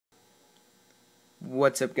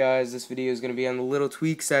What's up, guys? This video is going to be on the little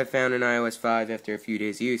tweaks I found in iOS 5 after a few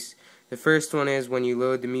days use. The first one is when you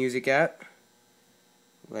load the music app.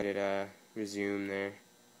 Let it resume there.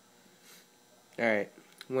 Alright,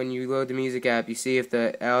 when you load the music app, you see if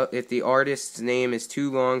the artist's name is too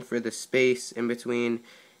long for the space in between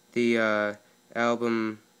the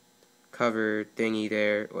album cover thingy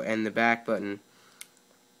there and the back button.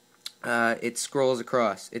 It scrolls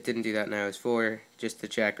across. It didn't do that in iOS 4. Just to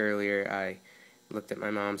check earlier, I looked at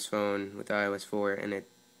my mom's phone with iOS 4 and it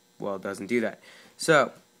doesn't do that.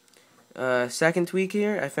 So, second tweak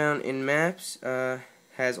here I found in Maps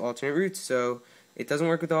has alternate routes. So it doesn't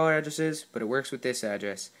work with all our addresses, but it works with this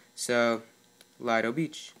address. So, Lido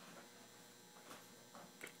Beach.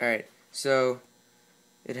 Alright, so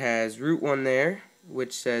it has Route 1 there,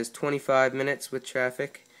 which says 25 minutes with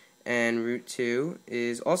traffic, and Route 2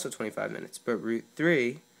 is also 25 minutes, but Route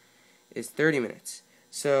 3 is 30 minutes.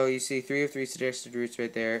 So you see 3 of 3 suggested routes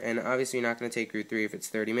right there, and obviously you're not going to take Route 3 if it's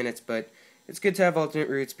 30 minutes, but it's good to have alternate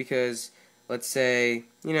routes because, let's say,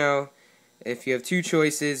 if you have two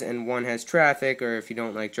choices and one has traffic, or if you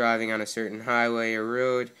don't like driving on a certain highway or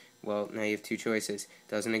road, well, now you have two choices.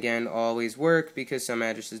 Doesn't, again, always work because some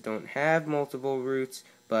addresses don't have multiple routes,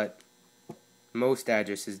 but most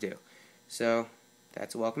addresses do. So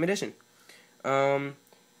that's a welcome addition.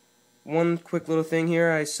 One quick little thing here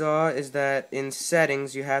I saw is that in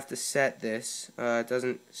settings you have to set this.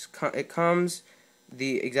 It comes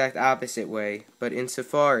the exact opposite way, but in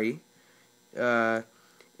Safari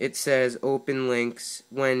it says open links.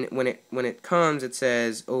 When it comes, it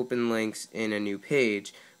says open links in a new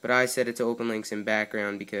page, but I set it to open links in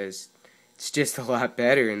background because it's just a lot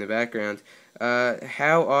better in the background.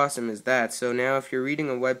 How awesome is that? So now if you're reading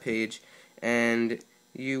a web page and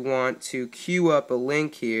you want to queue up a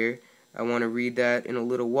link here, I want to read that in a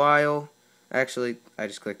little while. Actually, I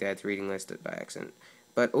just clicked add to reading list by accident.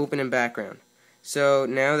 But open in background. So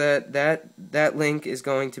now that link is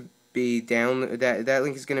going to be that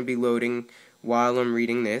link is going to be loading while I'm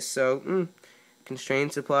reading this. So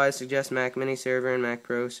constrained supplies suggest Mac Mini server and Mac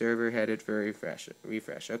Pro server headed for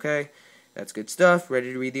refresh. Okay, that's good stuff.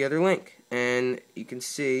 Ready to read the other link, and you can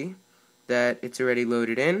see that it's already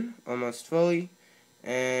loaded in almost fully,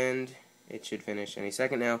 and it should finish any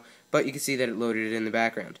second now, but you can see that it loaded it in the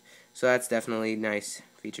background. So that's definitely a nice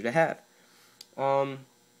feature to have.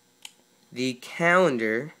 The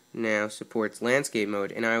calendar now supports landscape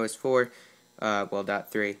mode in iOS 4,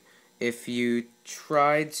 .3. If you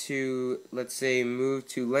tried to, let's say, move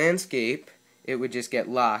to landscape, it would just get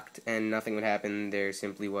locked and nothing would happen. There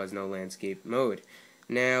simply was no landscape mode.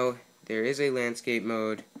 Now, there is a landscape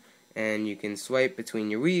mode, and you can swipe between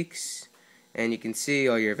your weeks, and you can see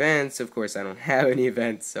all your events. Of course, I don't have any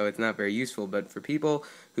events, so it's not very useful, but for people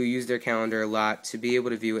who use their calendar a lot, to be able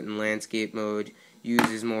to view it in landscape mode,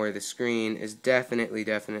 uses more of the screen, is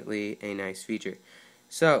definitely a nice feature.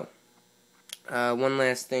 So, one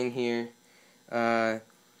last thing here.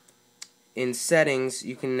 In settings,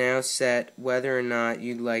 you can now set whether or not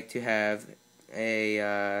you'd like to have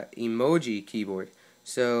a emoji keyboard.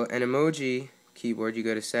 So, an emoji keyboard, you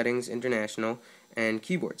go to Settings, International, and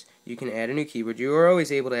Keyboards. You can add a new keyboard. You were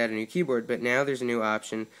always able to add a new keyboard, but now there's a new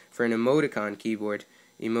option for an emoticon keyboard.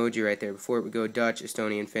 Emoji right there. Before it would go Dutch,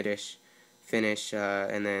 Estonian, Finnish,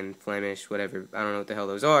 and then Flemish, whatever. I don't know what the hell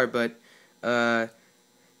those are, but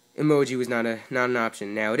emoji was not an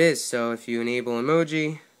option. Now it is. So if you enable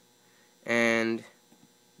emoji, and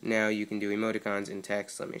now you can do emoticons in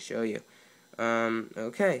text. Let me show you.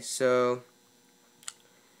 Okay, so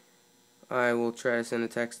I will try to send a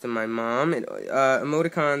text to my mom.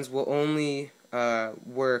 Emoticons will only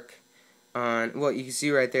work on, well, you can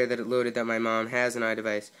see right there that it loaded that my mom has an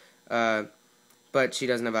iDevice, but she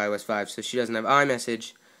doesn't have iOS 5, so she doesn't have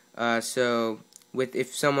iMessage.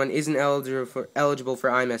 If someone isn't eligible for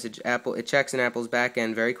iMessage, it checks in Apple's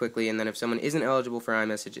backend very quickly, and then if someone isn't eligible for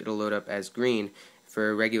iMessage, it'll load up as green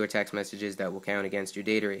for regular text messages that will count against your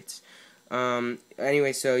data rates.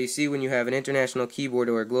 Anyway, so you see when you have an international keyboard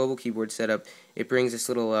or a global keyboard set up, it brings this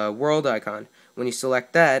little world icon. When you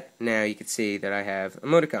select that, now you can see that I have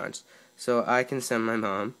emoticons. So I can send my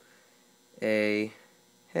mom a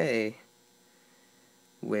hey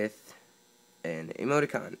with an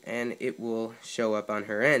emoticon, and it will show up on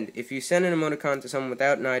her end. If you send an emoticon to someone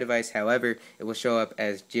without an iDevice, however, it will show up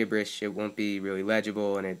as gibberish. It won't be really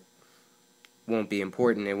legible, and it won't be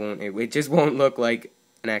important. It just won't look like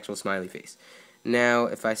an actual smiley face. Now,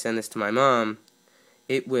 if I send this to my mom,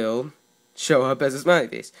 it will show up as a smiley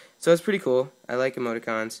face. So it's pretty cool. I like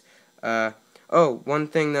emoticons. Oh, one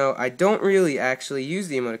thing though, I don't really actually use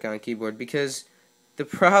the emoticon keyboard because the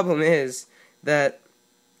problem is that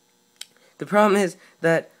The problem is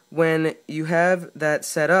that when you have that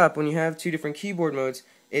set up, when you have two different keyboard modes,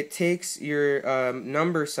 it takes your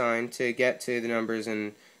number sign to get to the numbers,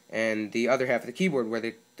 and the other half of the keyboard where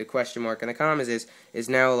the question mark and the commas is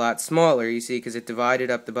now a lot smaller, you see, because it divided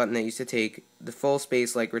up the button that used to take the full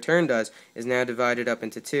space like return does, is now divided up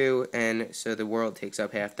into two, and so the world takes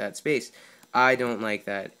up half that space. I don't like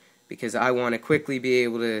that, because I want to quickly be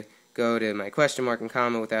able to go to my question mark and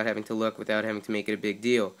comma without having to look, without having to make it a big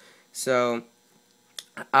deal. So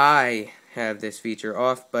I have this feature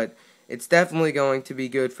off, but it's definitely going to be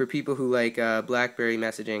good for people who like BlackBerry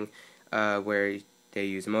messaging, where they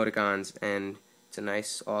use emoticons, and it's a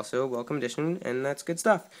nice, also, welcome addition, and that's good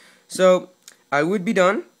stuff. So I would be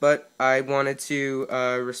done, but I wanted to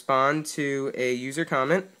respond to a user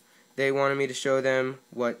comment. They wanted me to show them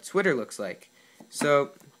what Twitter looks like.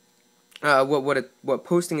 So what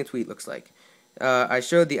posting a tweet looks like. I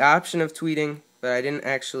showed the option of tweeting, but I didn't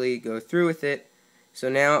actually go through with it. So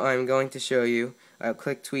now I'm going to show you. I'll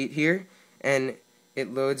click tweet here, and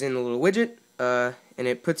it loads in a little widget, and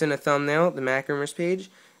it puts in a thumbnail, the Mac Rumors page,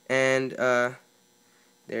 and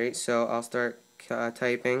there. So I'll start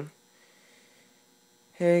typing.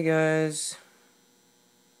 Hey guys,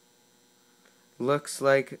 looks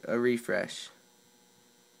like a refresh.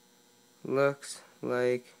 Looks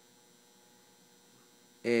like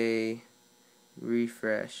a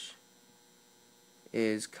refresh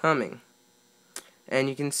is coming. And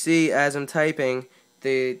you can see as I'm typing,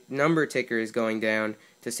 the number ticker is going down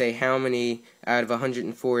to say how many out of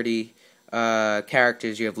 140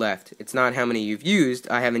 characters you have left. It's not how many you've used.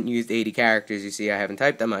 I haven't used 80 characters, you see. I haven't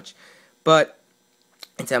typed that much. But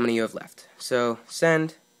it's how many you have left. So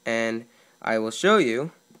send, and I will show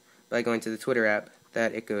you by going to the Twitter app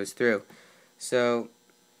that it goes through. So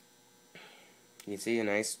you see a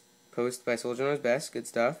nice post by Soldier Knows Best, good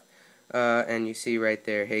stuff. And you see right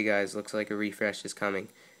there, hey guys, looks like a refresh is coming.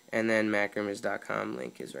 And then macrumors.com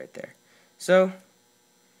link is right there. So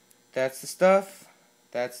that's the stuff.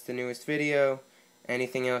 That's the newest video.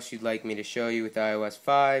 Anything else you'd like me to show you with iOS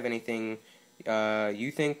 5, anything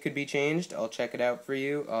you think could be changed, I'll check it out for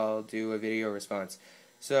you. I'll do a video response.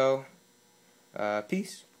 So,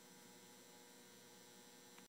 peace.